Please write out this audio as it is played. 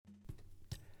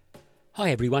Hi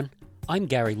everyone, I'm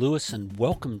Gary Lewis and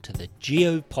welcome to the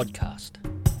Geo Podcast.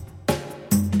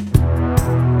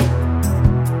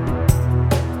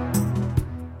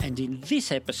 And in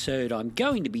this episode I'm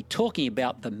going to be talking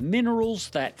about the minerals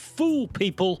that fool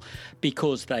people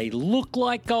because they look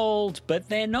like gold but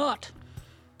they're not.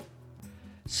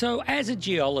 So as a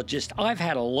geologist, I've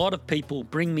had a lot of people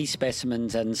bring me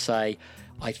specimens and say,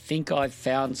 I think I've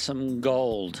found some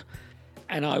gold.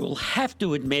 And I will have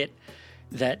to admit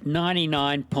that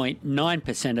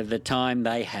 99.9% of the time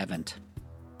they haven't.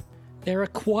 There are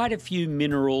quite a few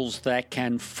minerals that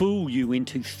can fool you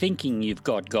into thinking you've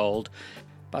got gold,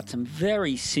 but some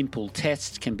very simple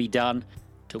tests can be done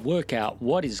to work out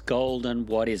what is gold and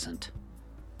what isn't.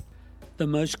 The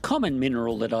most common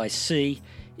mineral that I see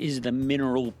is the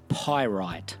mineral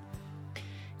pyrite.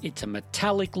 It's a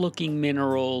metallic looking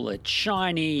mineral, it's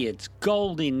shiny, it's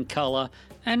gold in colour,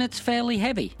 and it's fairly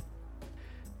heavy.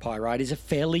 Pyrite is a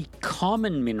fairly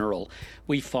common mineral.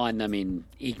 We find them in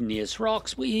igneous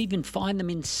rocks, we even find them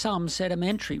in some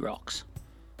sedimentary rocks.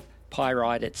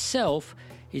 Pyrite itself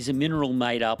is a mineral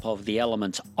made up of the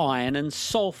elements iron and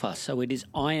sulphur, so it is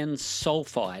iron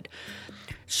sulfide.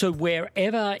 So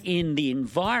wherever in the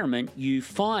environment you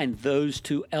find those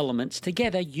two elements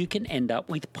together, you can end up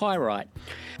with pyrite.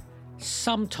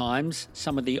 Sometimes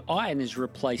some of the iron is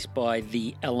replaced by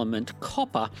the element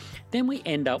copper, then we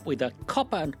end up with a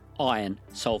copper iron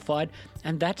sulfide,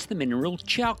 and that's the mineral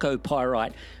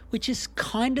chalcopyrite, which is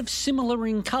kind of similar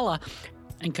in colour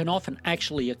and can often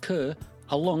actually occur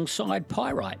alongside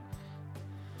pyrite.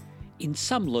 In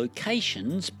some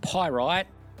locations, pyrite,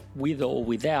 with or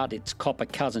without its copper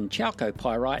cousin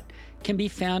chalcopyrite, can be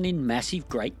found in massive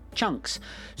great chunks.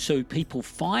 So people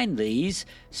find these,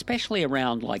 especially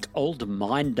around like old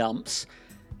mine dumps,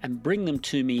 and bring them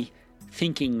to me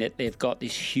thinking that they've got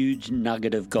this huge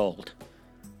nugget of gold.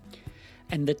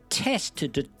 And the test to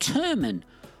determine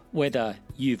whether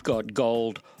you've got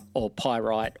gold or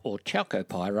pyrite or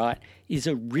chalcopyrite is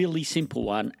a really simple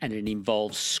one, and it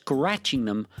involves scratching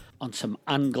them on some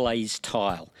unglazed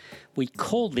tile. We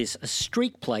call this a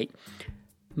streak plate.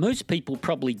 Most people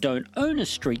probably don't own a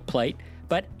streak plate,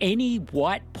 but any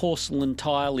white porcelain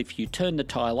tile, if you turn the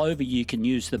tile over, you can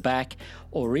use the back,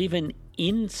 or even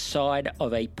inside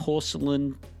of a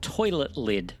porcelain toilet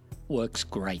lid works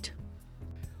great.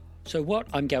 So what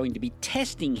I'm going to be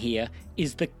testing here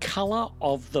is the colour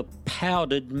of the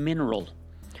powdered mineral.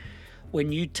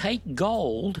 When you take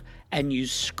gold and you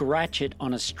scratch it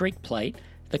on a streak plate,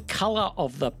 the colour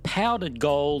of the powdered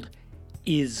gold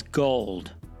is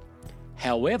gold.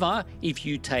 However, if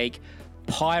you take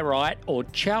pyrite or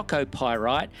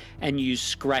chalcopyrite and you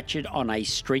scratch it on a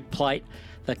streak plate,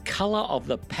 the colour of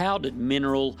the powdered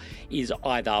mineral is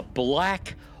either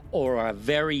black or a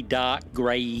very dark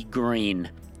grey green.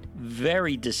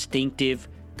 Very distinctive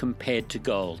compared to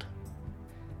gold.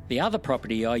 The other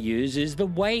property I use is the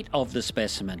weight of the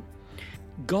specimen.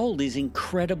 Gold is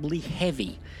incredibly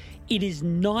heavy. It is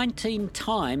 19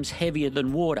 times heavier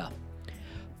than water.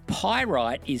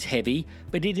 Pyrite is heavy,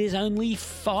 but it is only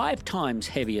 5 times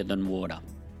heavier than water.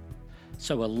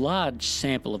 So a large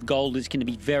sample of gold is going to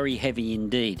be very heavy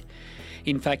indeed.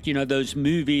 In fact, you know those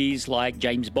movies like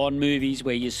James Bond movies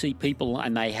where you see people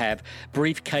and they have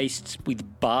briefcases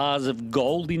with bars of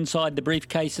gold inside the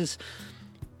briefcases,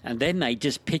 and then they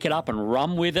just pick it up and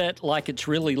run with it like it's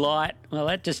really light? Well,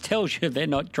 that just tells you they're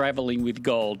not travelling with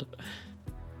gold.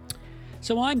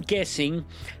 So I'm guessing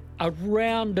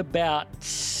around about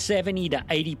 70 to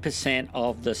 80%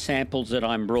 of the samples that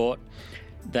I'm brought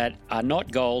that are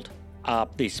not gold are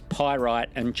this pyrite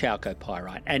and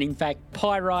chalcopyrite. And in fact,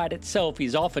 pyrite itself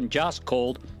is often just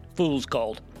called fool's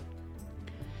gold.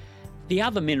 The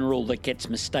other mineral that gets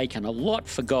mistaken a lot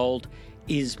for gold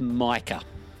is mica.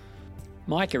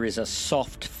 Mica is a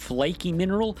soft, flaky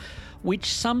mineral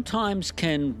which sometimes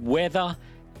can weather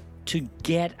to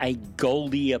get a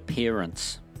goldy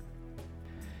appearance.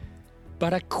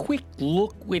 But a quick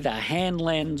look with a hand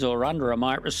lens or under a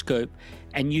microscope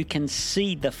and you can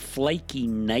see the flaky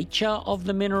nature of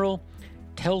the mineral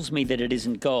tells me that it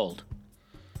isn't gold.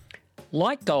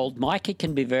 Like gold, mica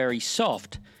can be very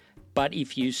soft, but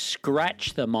if you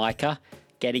scratch the mica,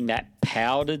 getting that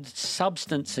powdered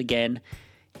substance again,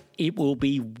 it will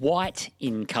be white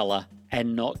in colour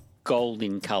and not gold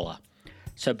in colour.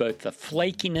 So both the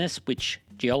flakiness, which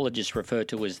geologists refer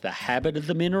to as the habit of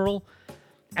the mineral,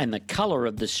 and the colour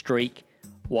of the streak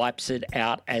wipes it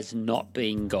out as not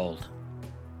being gold.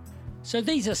 So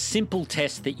these are simple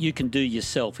tests that you can do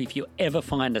yourself if you ever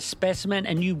find a specimen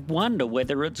and you wonder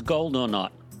whether it's gold or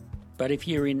not. But if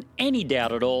you're in any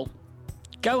doubt at all,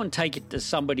 go and take it to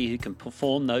somebody who can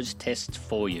perform those tests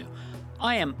for you.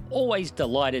 I am always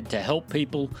delighted to help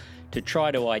people to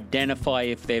try to identify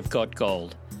if they've got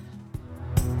gold.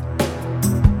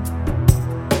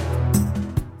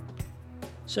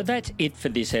 So that's it for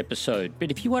this episode. But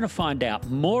if you want to find out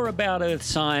more about earth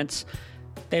science,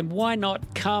 then why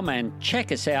not come and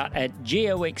check us out at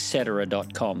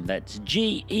geoetcetera.com. That's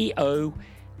GEOETC.com.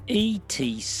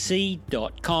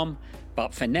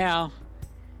 But for now,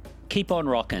 keep on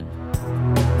rocking.